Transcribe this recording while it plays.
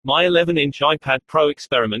My 11-inch iPad Pro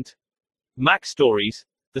experiment. Mac Stories,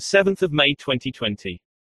 the 7th of May 2020.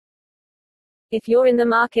 If you're in the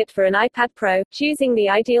market for an iPad Pro, choosing the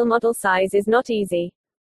ideal model size is not easy.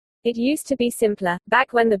 It used to be simpler,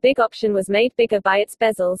 back when the big option was made bigger by its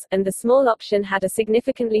bezels, and the small option had a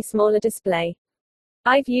significantly smaller display.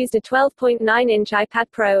 I've used a 12.9-inch iPad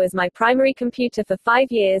Pro as my primary computer for 5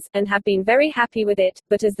 years, and have been very happy with it,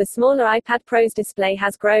 but as the smaller iPad Pro's display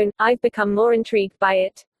has grown, I've become more intrigued by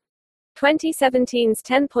it. 2017's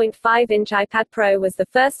 10.5-inch iPad Pro was the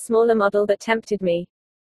first smaller model that tempted me.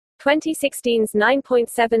 2016's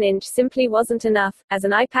 9.7-inch simply wasn't enough. As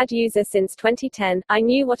an iPad user since 2010, I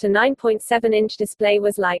knew what a 9.7-inch display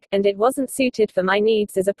was like, and it wasn't suited for my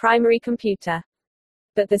needs as a primary computer.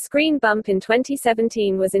 But the screen bump in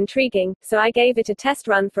 2017 was intriguing, so I gave it a test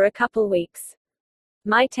run for a couple weeks.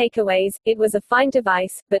 My takeaways: it was a fine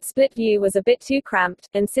device, but split view was a bit too cramped,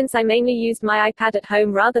 and since I mainly used my iPad at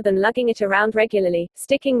home rather than lugging it around regularly,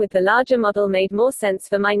 sticking with the larger model made more sense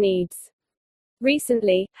for my needs.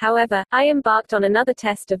 Recently, however, I embarked on another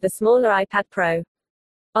test of the smaller iPad Pro.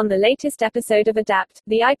 On the latest episode of Adapt,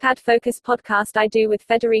 the iPad Focus podcast I do with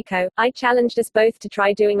Federico, I challenged us both to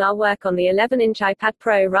try doing our work on the 11-inch iPad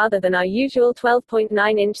Pro rather than our usual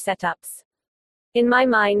 12.9-inch setups. In my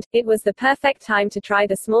mind, it was the perfect time to try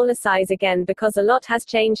the smaller size again because a lot has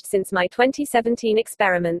changed since my 2017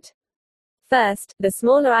 experiment. First, the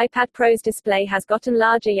smaller iPad Pro's display has gotten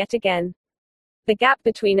larger yet again. The gap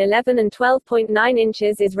between 11 and 12.9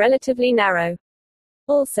 inches is relatively narrow.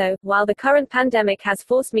 Also, while the current pandemic has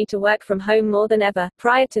forced me to work from home more than ever,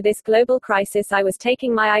 prior to this global crisis I was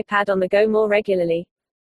taking my iPad on the go more regularly.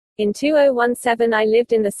 In 2017 I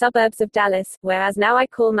lived in the suburbs of Dallas, whereas now I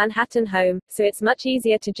call Manhattan home, so it's much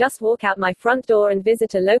easier to just walk out my front door and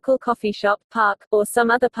visit a local coffee shop, park, or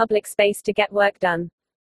some other public space to get work done.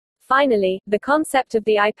 Finally, the concept of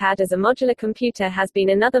the iPad as a modular computer has been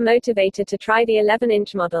another motivator to try the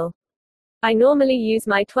 11-inch model. I normally use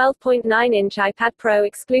my 12.9-inch iPad Pro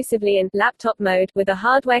exclusively in laptop mode, with a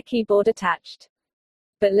hardware keyboard attached.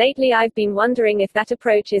 But lately I've been wondering if that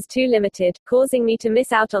approach is too limited, causing me to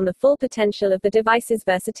miss out on the full potential of the device's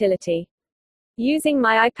versatility. Using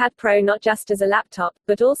my iPad Pro not just as a laptop,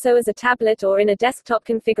 but also as a tablet or in a desktop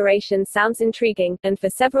configuration sounds intriguing, and for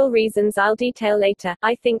several reasons I'll detail later,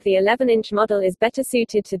 I think the 11-inch model is better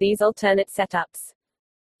suited to these alternate setups.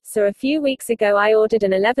 So a few weeks ago I ordered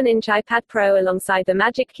an 11-inch iPad Pro alongside the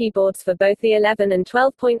Magic keyboards for both the 11 and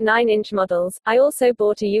 12.9-inch models. I also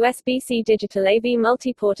bought a USB-C digital AV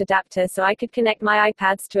multi-port adapter so I could connect my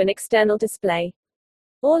iPads to an external display.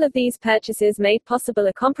 All of these purchases made possible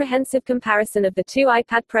a comprehensive comparison of the two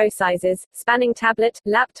iPad Pro sizes, spanning tablet,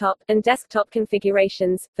 laptop, and desktop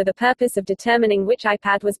configurations, for the purpose of determining which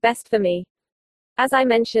iPad was best for me. As I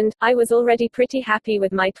mentioned, I was already pretty happy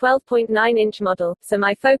with my 12.9-inch model, so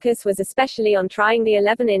my focus was especially on trying the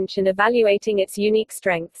 11-inch and evaluating its unique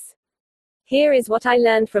strengths. Here is what I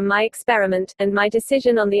learned from my experiment, and my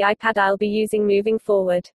decision on the iPad I'll be using moving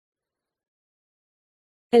forward.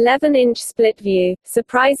 11-inch split view,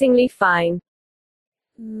 surprisingly fine.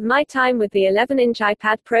 My time with the 11-inch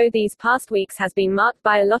iPad Pro these past weeks has been marked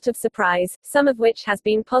by a lot of surprise, some of which has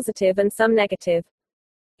been positive and some negative.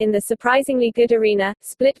 In the surprisingly good arena,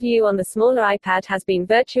 split view on the smaller iPad has been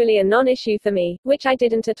virtually a non-issue for me, which I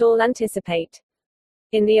didn't at all anticipate.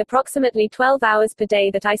 In the approximately 12 hours per day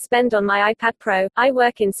that I spend on my iPad Pro, I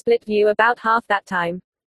work in split view about half that time.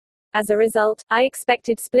 As a result, I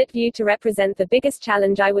expected split view to represent the biggest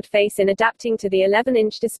challenge I would face in adapting to the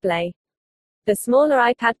 11-inch display. The smaller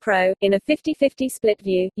iPad Pro, in a 50-50 split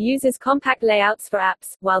view, uses compact layouts for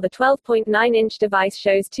apps, while the 12.9-inch device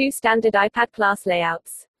shows two standard iPad class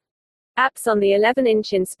layouts. Apps on the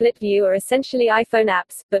 11-inch in split view are essentially iPhone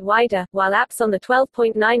apps, but wider, while apps on the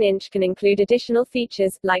 12.9-inch can include additional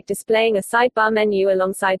features, like displaying a sidebar menu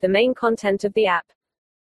alongside the main content of the app.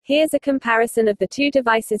 Here's a comparison of the two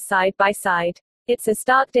devices side by side. It's a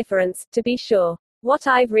stark difference, to be sure. What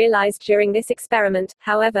I've realized during this experiment,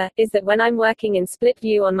 however, is that when I'm working in split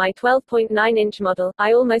view on my 12.9-inch model,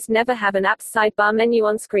 I almost never have an app's sidebar menu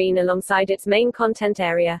on screen alongside its main content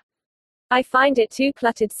area. I find it too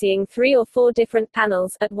cluttered seeing 3 or 4 different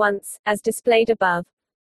panels at once, as displayed above.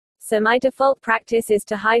 So my default practice is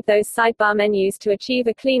to hide those sidebar menus to achieve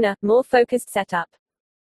a cleaner, more focused setup.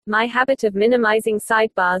 My habit of minimizing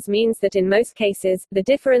sidebars means that in most cases, the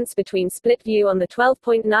difference between split view on the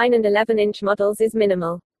 12.9 and 11-inch models is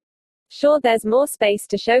minimal. Sure, there's more space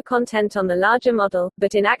to show content on the larger model,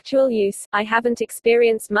 but in actual use, I haven't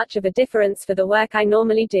experienced much of a difference for the work I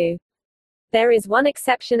normally do. There is one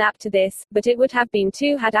exception app to this, but it would have been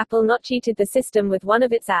too had Apple not cheated the system with one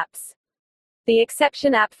of its apps. The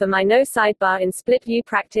exception app for my no sidebar in split view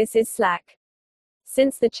practice is Slack.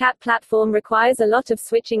 Since the chat platform requires a lot of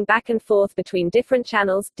switching back and forth between different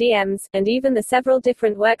channels, DMs, and even the several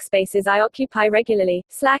different workspaces I occupy regularly,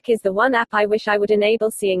 Slack is the one app I wish I would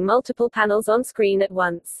enable seeing multiple panels on screen at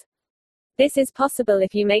once. This is possible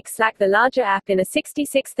if you make Slack the larger app in a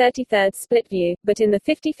 66/33 split view, but in the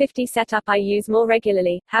 50/50 setup I use more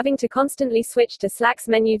regularly, having to constantly switch to Slack's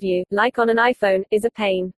menu view, like on an iPhone, is a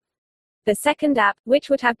pain. The second app,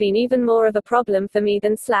 which would have been even more of a problem for me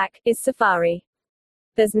than Slack, is Safari.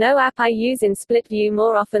 There's no app I use in split view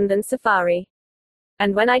more often than Safari.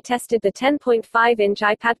 And when I tested the 10.5-inch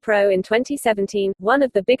iPad Pro in 2017, one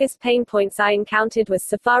of the biggest pain points I encountered was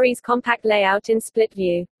Safari's compact layout in split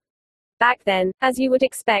view. Back then, as you would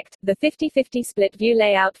expect, the 50/50 split view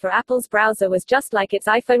layout for Apple's browser was just like its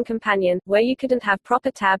iPhone companion, where you couldn't have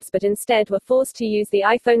proper tabs but instead were forced to use the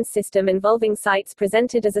iPhone's system involving sites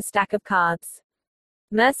presented as a stack of cards.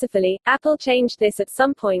 Mercifully, Apple changed this at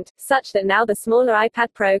some point, such that now the smaller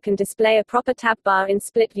iPad Pro can display a proper tab bar in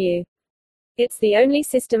split view. It's the only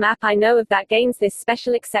system app I know of that gains this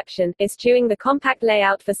special exception, eschewing the compact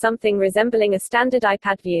layout for something resembling a standard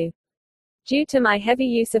iPad view. Due to my heavy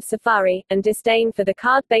use of Safari, and disdain for the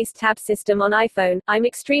card-based tab system on iPhone, I'm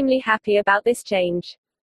extremely happy about this change.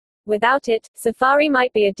 Without it, Safari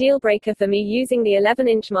might be a deal-breaker for me using the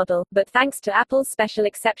 11-inch model, but thanks to Apple's special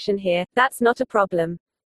exception here, that's not a problem.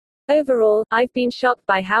 Overall, I've been shocked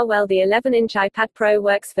by how well the 11-inch iPad Pro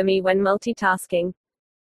works for me when multitasking.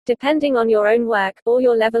 Depending on your own work, or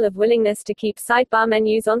your level of willingness to keep sidebar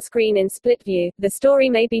menus on screen in split view, the story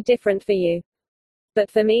may be different for you. But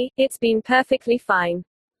for me, it's been perfectly fine.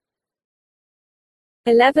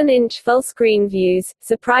 11-inch full-screen views,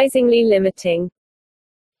 surprisingly limiting.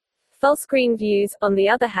 Full-screen views, on the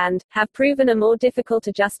other hand, have proven a more difficult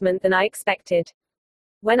adjustment than I expected.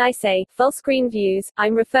 When I say full-screen views,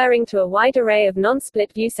 I'm referring to a wide array of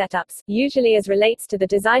non-split view setups, usually as relates to the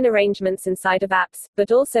design arrangements inside of apps,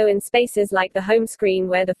 but also in spaces like the home screen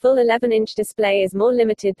where the full 11-inch display is more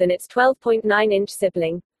limited than its 12.9-inch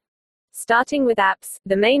sibling. Starting with apps,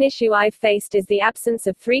 the main issue I've faced is the absence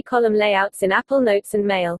of 3-column layouts in Apple Notes and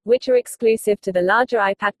Mail, which are exclusive to the larger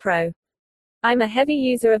iPad Pro. I'm a heavy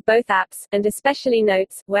user of both apps, and especially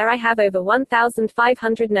Notes, where I have over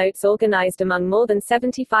 1,500 notes organized among more than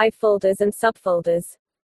 75 folders and subfolders.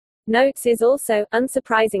 Notes is also,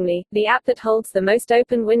 unsurprisingly, the app that holds the most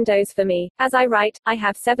open windows for me. As I write, I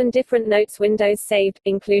have 7 different Notes windows saved,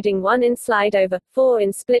 including 1 in slide over, 4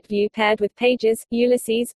 in split view paired with Pages,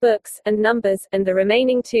 Ulysses, Books, and Numbers, and the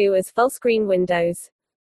remaining 2 as full-screen windows.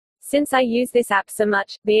 Since I use this app so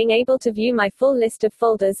much, being able to view my full list of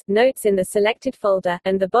folders, notes in the selected folder,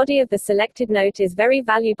 and the body of the selected note is very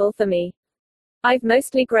valuable for me. I've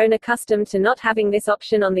mostly grown accustomed to not having this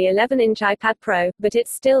option on the 11-inch iPad Pro, but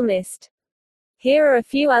it's still missed. Here are a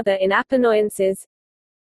few other in-app annoyances.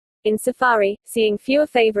 In Safari, seeing fewer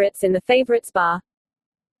favorites in the favorites bar.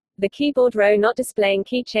 The keyboard row not displaying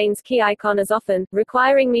keychain's key icon as often,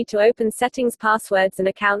 requiring me to open settings, passwords, and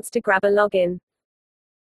accounts to grab a login.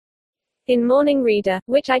 In Morning Reader,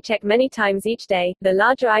 which I check many times each day, the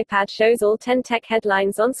larger iPad shows all 10 tech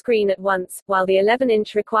headlines on screen at once, while the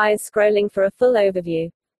 11-inch requires scrolling for a full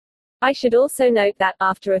overview. I should also note that,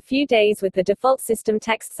 after a few days with the default system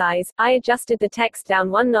text size, I adjusted the text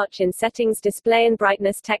down one notch in Settings, Display and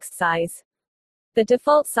Brightness text size. The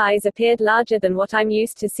default size appeared larger than what I'm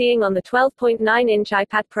used to seeing on the 12.9-inch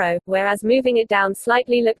iPad Pro, whereas moving it down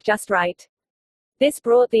slightly looked just right. This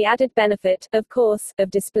brought the added benefit, of course,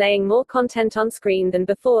 of displaying more content on screen than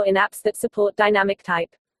before in apps that support dynamic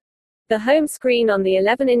type. The home screen on the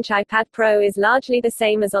 11-inch iPad Pro is largely the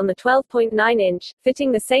same as on the 12.9-inch,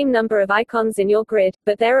 fitting the same number of icons in your grid,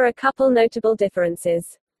 but there are a couple notable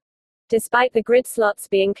differences. Despite the grid slots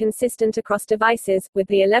being consistent across devices, with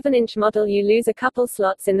the 11-inch model you lose a couple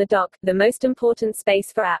slots in the dock, the most important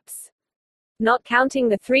space for apps. Not counting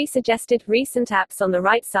the 3 suggested recent apps on the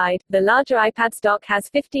right side, the larger iPad's dock has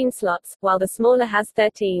 15 slots, while the smaller has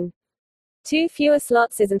 13. 2 fewer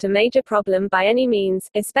slots isn't a major problem by any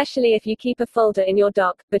means, especially if you keep a folder in your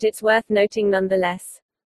dock, but it's worth noting nonetheless.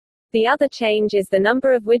 The other change is the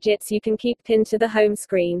number of widgets you can keep pinned to the home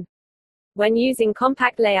screen. When using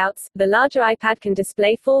compact layouts, the larger iPad can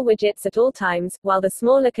display 4 widgets at all times, while the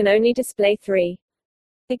smaller can only display 3.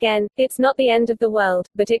 Again, it's not the end of the world,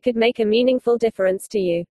 but it could make a meaningful difference to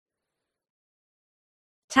you.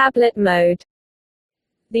 Tablet mode.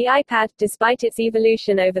 The iPad, despite its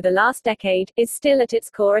evolution over the last decade, is still at its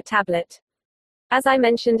core a tablet. As I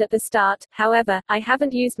mentioned at the start, however, I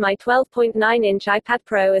haven't used my 12.9-inch iPad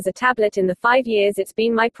Pro as a tablet in the 5 years it's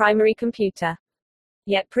been my primary computer.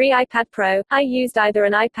 Yet pre-iPad Pro, I used either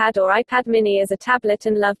an iPad or iPad mini as a tablet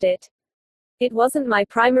and loved it. It wasn't my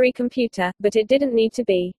primary computer, but it didn't need to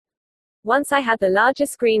be. Once I had the larger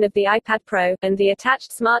screen of the iPad Pro, and the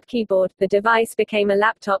attached smart keyboard, the device became a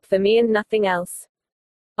laptop for me and nothing else.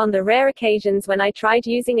 On the rare occasions when I tried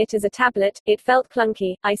using it as a tablet, it felt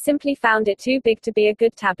clunky. I simply found it too big to be a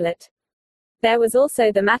good tablet. There was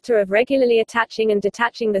also the matter of regularly attaching and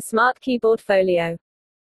detaching the smart keyboard folio.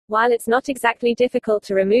 While it's not exactly difficult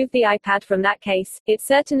to remove the iPad from that case, it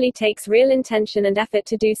certainly takes real intention and effort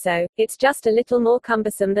to do so. It's just a little more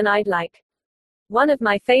cumbersome than I'd like. One of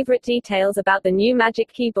my favorite details about the new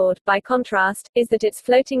Magic Keyboard, by contrast, is that its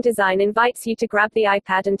floating design invites you to grab the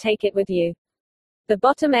iPad and take it with you. The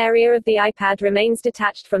bottom area of the iPad remains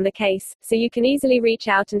detached from the case, so you can easily reach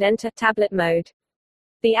out and enter tablet mode.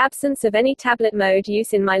 The absence of any tablet mode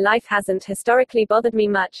use in my life hasn't historically bothered me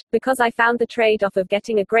much, because I found the trade-off of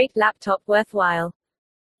getting a great laptop worthwhile.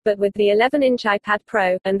 But with the 11-inch iPad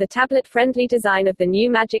Pro, and the tablet-friendly design of the new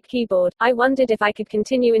Magic Keyboard, I wondered if I could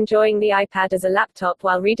continue enjoying the iPad as a laptop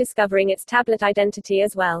while rediscovering its tablet identity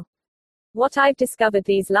as well. What I've discovered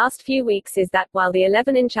these last few weeks is that, while the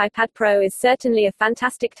 11-inch iPad Pro is certainly a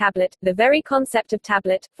fantastic tablet, the very concept of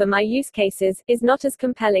tablet, for my use cases, is not as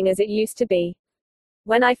compelling as it used to be.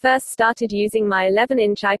 When I first started using my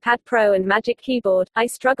 11-inch iPad Pro and Magic Keyboard, I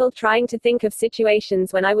struggled trying to think of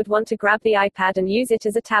situations when I would want to grab the iPad and use it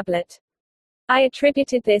as a tablet. I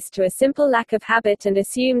attributed this to a simple lack of habit and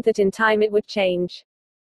assumed that in time it would change.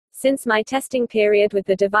 Since my testing period with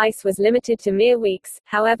the device was limited to mere weeks,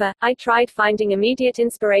 however, I tried finding immediate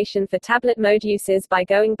inspiration for tablet mode uses by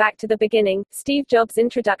going back to the beginning, Steve Jobs'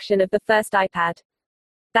 introduction of the first iPad.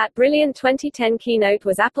 That brilliant 2010 keynote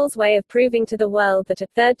was Apple's way of proving to the world that a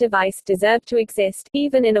third device deserved to exist,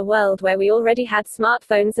 even in a world where we already had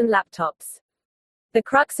smartphones and laptops. The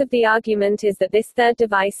crux of the argument is that this third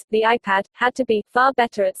device, the iPad, had to be far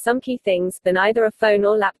better at some key things than either a phone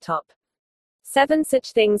or laptop. 7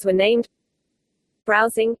 such things were named: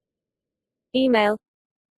 browsing, email,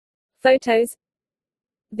 photos,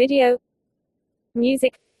 video,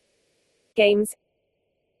 music, games,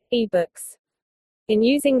 ebooks. In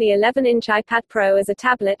using the 11-inch iPad Pro as a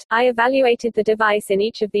tablet, I evaluated the device in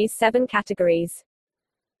each of these 7 categories.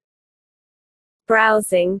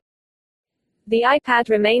 Browsing. The iPad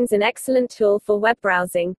remains an excellent tool for web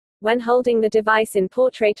browsing. When holding the device in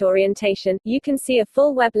portrait orientation, you can see a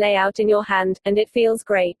full web layout in your hand, and it feels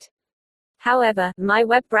great. However, my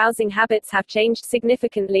web browsing habits have changed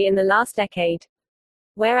significantly in the last decade.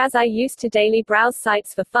 Whereas I used to daily browse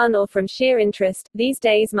sites for fun or from sheer interest, these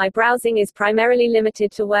days my browsing is primarily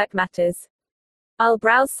limited to work matters. I'll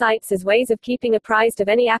browse sites as ways of keeping apprised of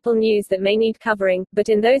any Apple news that may need covering, but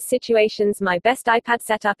in those situations my best iPad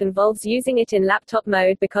setup involves using it in laptop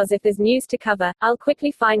mode, because if there's news to cover, I'll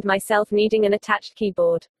quickly find myself needing an attached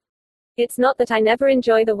keyboard. It's not that I never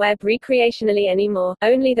enjoy the web recreationally anymore,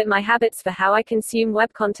 only that my habits for how I consume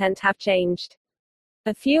web content have changed.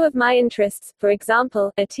 A few of my interests, for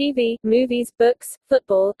example, are TV, movies, books,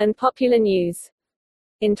 football, and popular news.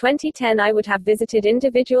 In 2010 I would have visited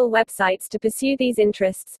individual websites to pursue these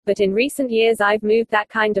interests, but in recent years I've moved that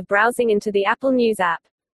kind of browsing into the Apple News app.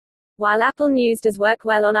 While Apple News does work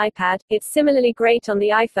well on iPad, it's similarly great on the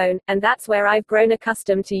iPhone, and that's where I've grown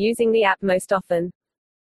accustomed to using the app most often.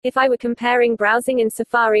 If I were comparing browsing in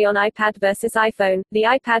Safari on iPad versus iPhone, the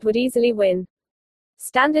iPad would easily win.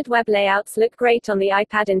 Standard web layouts look great on the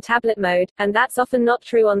iPad in tablet mode, and that's often not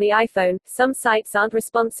true on the iPhone. Some sites aren't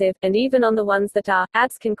responsive, and even on the ones that are,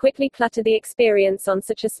 ads can quickly clutter the experience on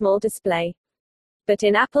such a small display. But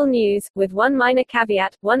in Apple News, with one minor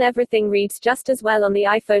caveat, everything reads just as well on the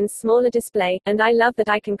iPhone's smaller display, and I love that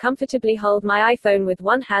I can comfortably hold my iPhone with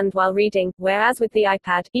one hand while reading, whereas with the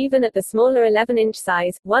iPad, even at the smaller 11-inch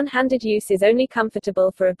size, one-handed use is only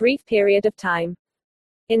comfortable for a brief period of time.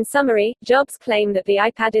 In summary, Jobs' claim that the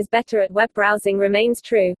iPad is better at web browsing remains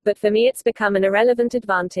true, but for me it's become an irrelevant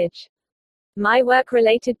advantage. My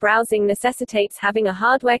work-related browsing necessitates having a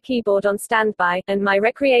hardware keyboard on standby, and my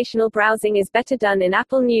recreational browsing is better done in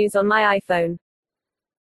Apple News on my iPhone.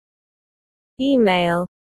 Email.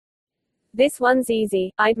 This one's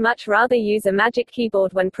easy. I'd much rather use a Magic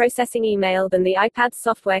Keyboard when processing email than the iPad's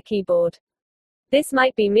software keyboard. This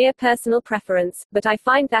might be mere personal preference, but I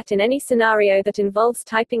find that in any scenario that involves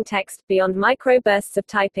typing text, beyond microbursts of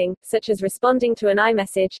typing, such as responding to an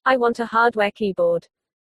iMessage, I want a hardware keyboard.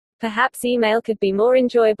 Perhaps email could be more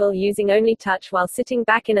enjoyable using only touch while sitting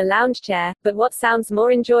back in a lounge chair, but what sounds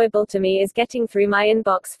more enjoyable to me is getting through my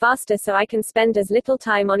inbox faster so I can spend as little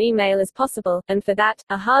time on email as possible, and for that,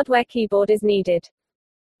 a hardware keyboard is needed.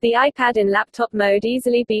 The iPad in laptop mode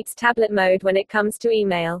easily beats tablet mode when it comes to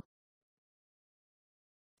email.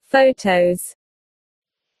 Photos.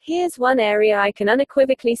 Here's one area I can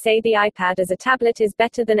unequivocally say the iPad as a tablet is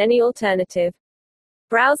better than any alternative.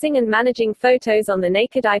 Browsing and managing photos on the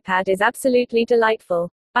naked iPad is absolutely delightful.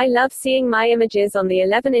 I love seeing my images on the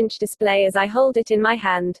 11-inch display as I hold it in my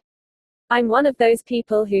hand. I'm one of those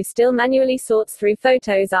people who still manually sorts through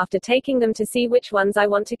photos after taking them to see which ones I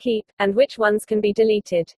want to keep, and which ones can be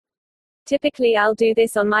deleted. Typically I'll do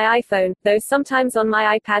this on my iPhone, though sometimes on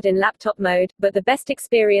my iPad in laptop mode, but the best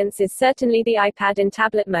experience is certainly the iPad in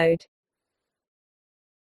tablet mode.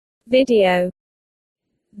 Video.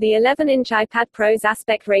 The 11-inch iPad Pro's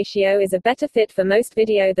aspect ratio is a better fit for most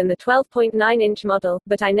video than the 12.9-inch model,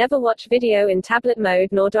 but I never watch video in tablet mode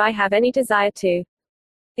nor do I have any desire to.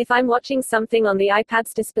 If I'm watching something on the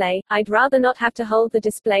iPad's display, I'd rather not have to hold the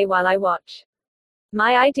display while I watch.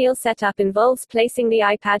 My ideal setup involves placing the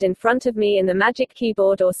iPad in front of me in the Magic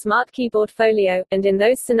Keyboard or Smart Keyboard Folio, and in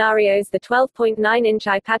those scenarios the 12.9-inch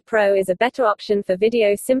iPad Pro is a better option for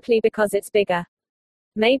video simply because it's bigger.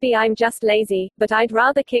 Maybe I'm just lazy, but I'd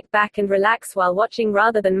rather kick back and relax while watching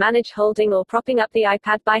rather than manage holding or propping up the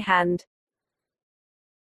iPad by hand.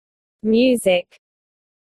 Music.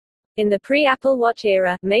 In the pre-Apple Watch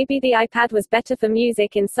era, maybe the iPad was better for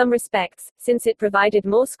music in some respects, since it provided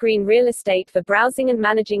more screen real estate for browsing and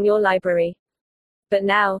managing your library. But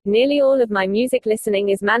now, nearly all of my music listening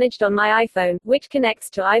is managed on my iPhone, which connects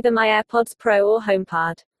to either my AirPods Pro or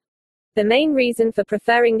HomePod. The main reason for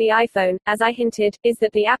preferring the iPhone, as I hinted, is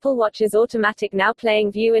that the Apple Watch's automatic Now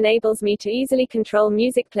Playing view enables me to easily control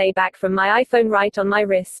music playback from my iPhone right on my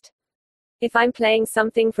wrist. If I'm playing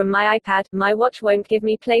something from my iPad, my watch won't give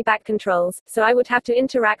me playback controls, so I would have to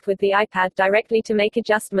interact with the iPad directly to make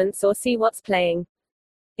adjustments or see what's playing.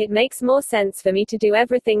 It makes more sense for me to do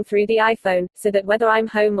everything through the iPhone, so that whether I'm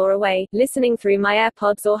home or away, listening through my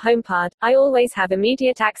AirPods or HomePod, I always have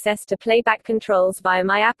immediate access to playback controls via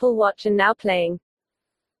my Apple Watch and Now Playing.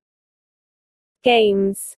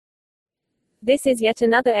 Games. This is yet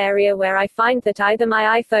another area where I find that either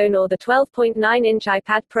my iPhone or the 12.9-inch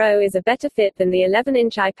iPad Pro is a better fit than the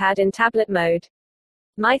 11-inch iPad in tablet mode.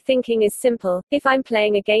 My thinking is simple: if I'm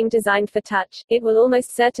playing a game designed for touch, it will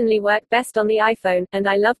almost certainly work best on the iPhone, and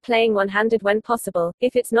I love playing one-handed when possible.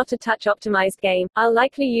 If it's not a touch-optimized game, I'll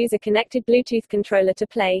likely use a connected Bluetooth controller to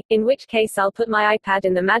play, in which case I'll put my iPad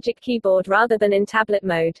in the Magic Keyboard rather than in tablet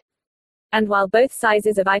mode. And while both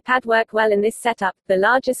sizes of iPad work well in this setup, the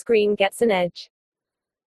larger screen gets an edge.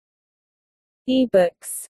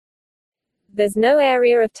 eBooks. There's no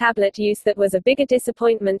area of tablet use that was a bigger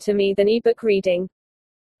disappointment to me than ebook reading.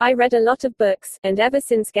 I read a lot of books, and ever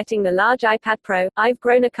since getting the large iPad Pro, I've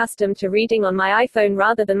grown accustomed to reading on my iPhone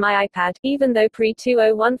rather than my iPad, even though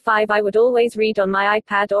pre-2015 I would always read on my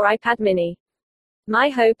iPad or iPad mini. My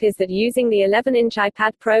hope is that using the 11-inch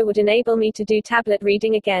iPad Pro would enable me to do tablet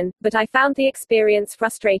reading again, but I found the experience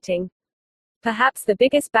frustrating. Perhaps the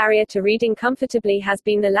biggest barrier to reading comfortably has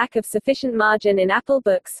been the lack of sufficient margin in Apple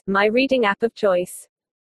Books, my reading app of choice.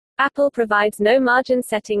 Apple provides no margin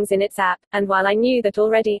settings in its app, and while I knew that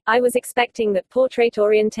already, I was expecting that portrait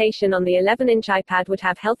orientation on the 11-inch iPad would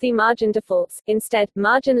have healthy margin defaults. Instead,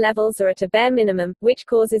 margin levels are at a bare minimum, which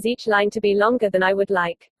causes each line to be longer than I would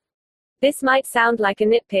like. This might sound like a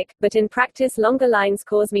nitpick, but in practice longer lines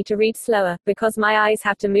cause me to read slower, because my eyes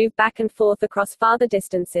have to move back and forth across farther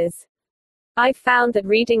distances. I've found that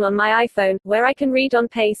reading on my iPhone, where I can read on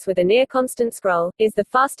pace with a near constant scroll, is the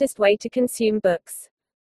fastest way to consume books.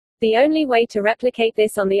 The only way to replicate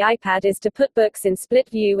this on the iPad is to put books in split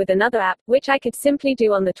view with another app, which I could simply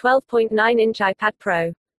do on the 12.9-inch iPad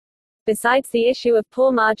Pro. Besides the issue of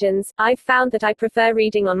poor margins, I've found that I prefer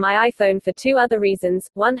reading on my iPhone for two other reasons: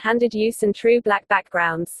 one-handed use and true black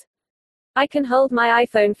backgrounds. I can hold my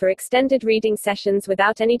iPhone for extended reading sessions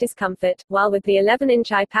without any discomfort, while with the 11-inch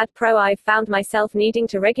iPad Pro I've found myself needing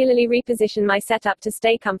to regularly reposition my setup to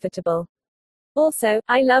stay comfortable. Also,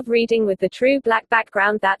 I love reading with the true black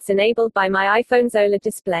background that's enabled by my iPhone's OLED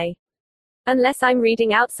display. Unless I'm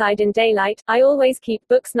reading outside in daylight, I always keep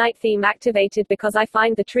Books Night Theme activated because I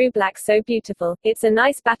find the true black so beautiful. It's a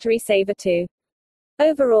nice battery saver too.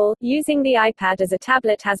 Overall, using the iPad as a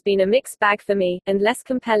tablet has been a mixed bag for me, and less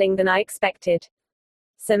compelling than I expected.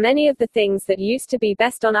 So many of the things that used to be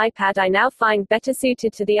best on iPad I now find better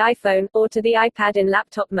suited to the iPhone, or to the iPad in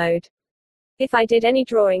laptop mode. If I did any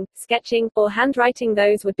drawing, sketching, or handwriting,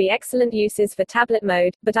 those would be excellent uses for tablet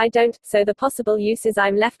mode, but I don't, so the possible uses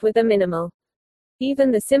I'm left with are minimal.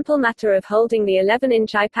 Even the simple matter of holding the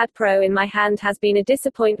 11-inch iPad Pro in my hand has been a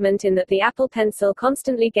disappointment in that the Apple Pencil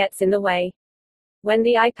constantly gets in the way. When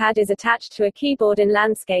the iPad is attached to a keyboard in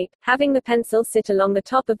landscape, having the pencil sit along the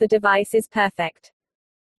top of the device is perfect.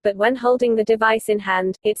 But when holding the device in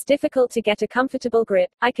hand, it's difficult to get a comfortable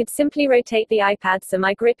grip. I could simply rotate the iPad so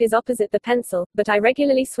my grip is opposite the pencil, but I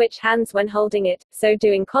regularly switch hands when holding it, so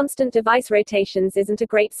doing constant device rotations isn't a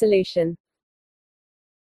great solution.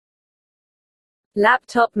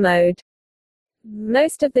 Laptop mode.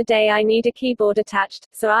 Most of the day I need a keyboard attached,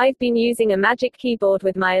 so I've been using a Magic Keyboard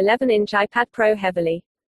with my 11-inch iPad Pro heavily.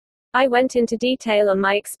 I went into detail on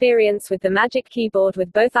my experience with the Magic Keyboard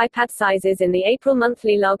with both iPad sizes in the April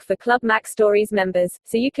monthly log for Club Mac Stories members,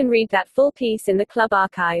 so you can read that full piece in the club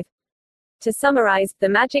archive. To summarize, the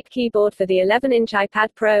Magic Keyboard for the 11-inch iPad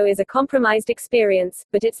Pro is a compromised experience,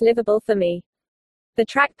 but it's livable for me. The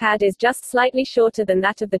trackpad is just slightly shorter than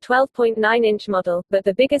that of the 12.9-inch model, but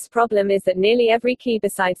the biggest problem is that nearly every key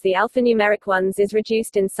besides the alphanumeric ones is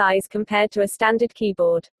reduced in size compared to a standard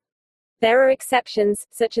keyboard. There are exceptions,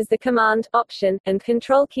 such as the Command, Option, and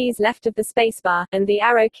Control keys left of the spacebar, and the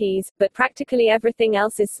arrow keys, but practically everything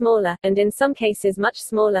else is smaller, and in some cases much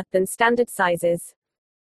smaller, than standard sizes.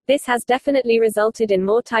 This has definitely resulted in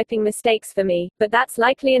more typing mistakes for me, but that's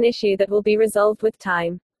likely an issue that will be resolved with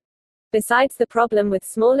time. Besides the problem with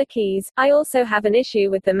smaller keys, I also have an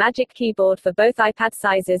issue with the Magic Keyboard for both iPad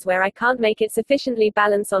sizes where I can't make it sufficiently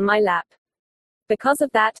balance on my lap. Because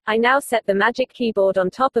of that, I now set the Magic Keyboard on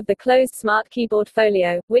top of the closed Smart Keyboard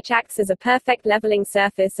Folio, which acts as a perfect leveling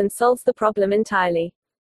surface and solves the problem entirely.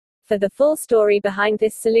 For the full story behind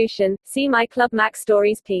this solution, see my Club Mac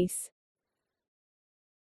Stories piece.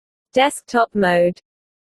 Desktop mode.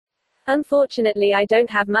 Unfortunately, I don't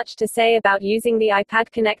have much to say about using the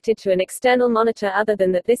iPad connected to an external monitor other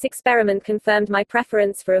than that this experiment confirmed my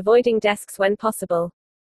preference for avoiding desks when possible.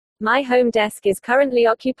 My home desk is currently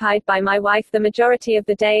occupied by my wife the majority of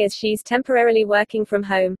the day as she's temporarily working from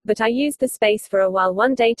home, but I used the space for a while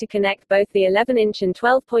one day to connect both the 11-inch and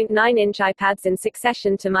 12.9-inch iPads in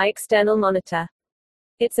succession to my external monitor.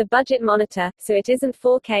 It's a budget monitor, so it isn't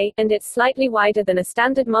 4K, and it's slightly wider than a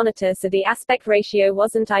standard monitor, so the aspect ratio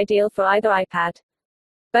wasn't ideal for either iPad.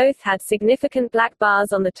 Both had significant black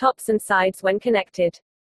bars on the tops and sides when connected.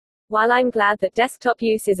 While I'm glad that desktop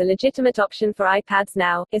use is a legitimate option for iPads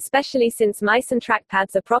now, especially since mice and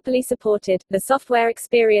trackpads are properly supported, the software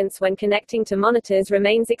experience when connecting to monitors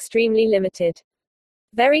remains extremely limited.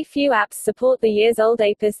 Very few apps support the years-old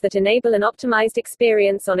APIs that enable an optimized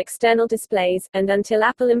experience on external displays, and until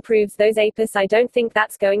Apple improves those APIs, I don't think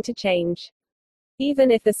that's going to change.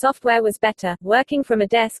 Even if the software was better, working from a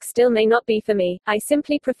desk still may not be for me. I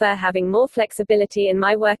simply prefer having more flexibility in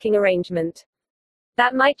my working arrangement.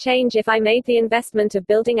 That might change if I made the investment of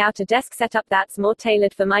building out a desk setup that's more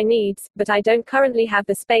tailored for my needs, but I don't currently have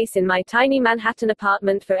the space in my tiny Manhattan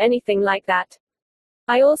apartment for anything like that.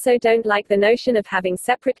 I also don't like the notion of having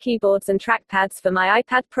separate keyboards and trackpads for my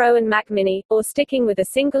iPad Pro and Mac Mini, or sticking with a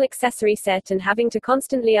single accessory set and having to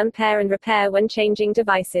constantly unpair and repair when changing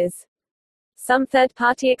devices. Some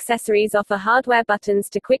third-party accessories offer hardware buttons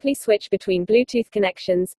to quickly switch between Bluetooth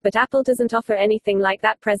connections, but Apple doesn't offer anything like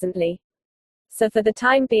that presently. So for the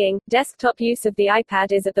time being, desktop use of the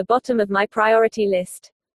iPad is at the bottom of my priority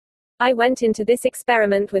list. I went into this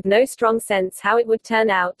experiment with no strong sense how it would turn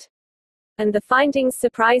out. And the findings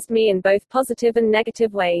surprised me in both positive and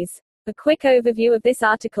negative ways. A quick overview of this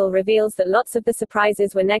article reveals that lots of the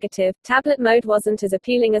surprises were negative. Tablet mode wasn't as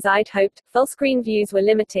appealing as I'd hoped, full screen views were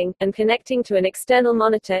limiting, and connecting to an external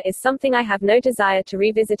monitor is something I have no desire to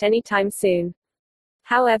revisit anytime soon.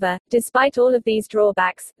 However, despite all of these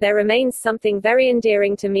drawbacks, there remains something very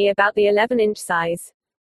endearing to me about the 11-inch size.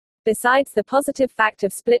 Besides the positive fact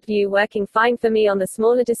of split view working fine for me on the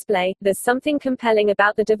smaller display, there's something compelling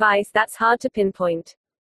about the device that's hard to pinpoint.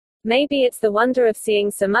 Maybe it's the wonder of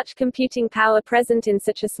seeing so much computing power present in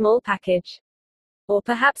such a small package. Or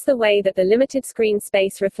perhaps the way that the limited screen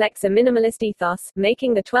space reflects a minimalist ethos,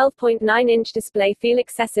 making the 12.9-inch display feel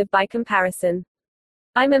excessive by comparison.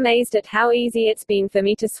 I'm amazed at how easy it's been for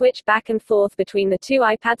me to switch back and forth between the two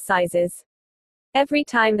iPad sizes. Every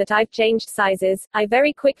time that I've changed sizes, I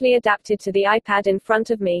very quickly adapted to the iPad in front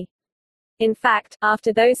of me. In fact,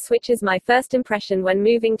 after those switches, my first impression when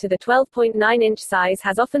moving to the 12.9-inch size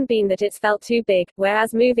has often been that it's felt too big,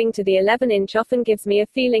 whereas moving to the 11-inch often gives me a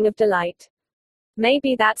feeling of delight.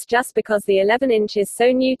 Maybe that's just because the 11-inch is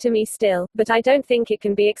so new to me still, but I don't think it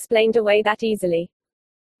can be explained away that easily.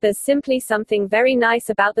 There's simply something very nice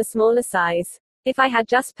about the smaller size. If I had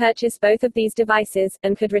just purchased both of these devices,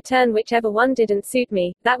 and could return whichever one didn't suit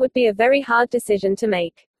me, that would be a very hard decision to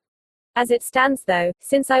make. As it stands though,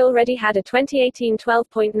 since I already had a 2018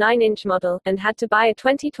 12.9-inch model, and had to buy a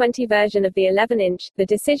 2020 version of the 11-inch, the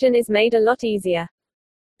decision is made a lot easier.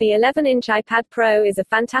 The 11-inch iPad Pro is a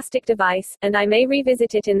fantastic device, and I may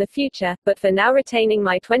revisit it in the future, but for now retaining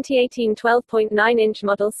my 2018 12.9-inch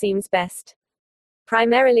model seems best.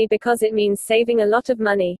 Primarily because it means saving a lot of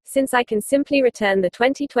money, since I can simply return the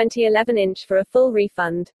 2020 11-inch for a full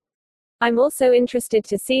refund. I'm also interested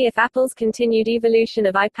to see if Apple's continued evolution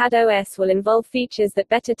of iPadOS will involve features that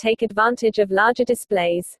better take advantage of larger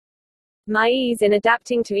displays. My ease in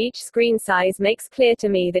adapting to each screen size makes clear to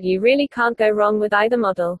me that you really can't go wrong with either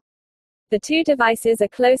model. The two devices are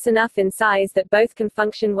close enough in size that both can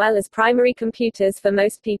function well as primary computers for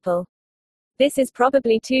most people. This is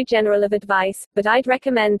probably too general of advice, but I'd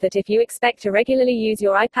recommend that if you expect to regularly use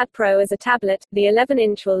your iPad Pro as a tablet, the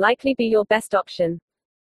 11-inch will likely be your best option.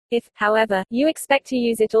 If, however, you expect to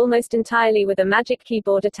use it almost entirely with a Magic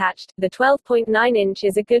Keyboard attached, the 12.9-inch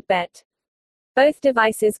is a good bet. Both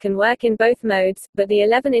devices can work in both modes, but the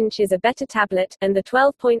 11-inch is a better tablet, and the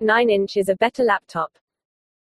 12.9-inch is a better laptop.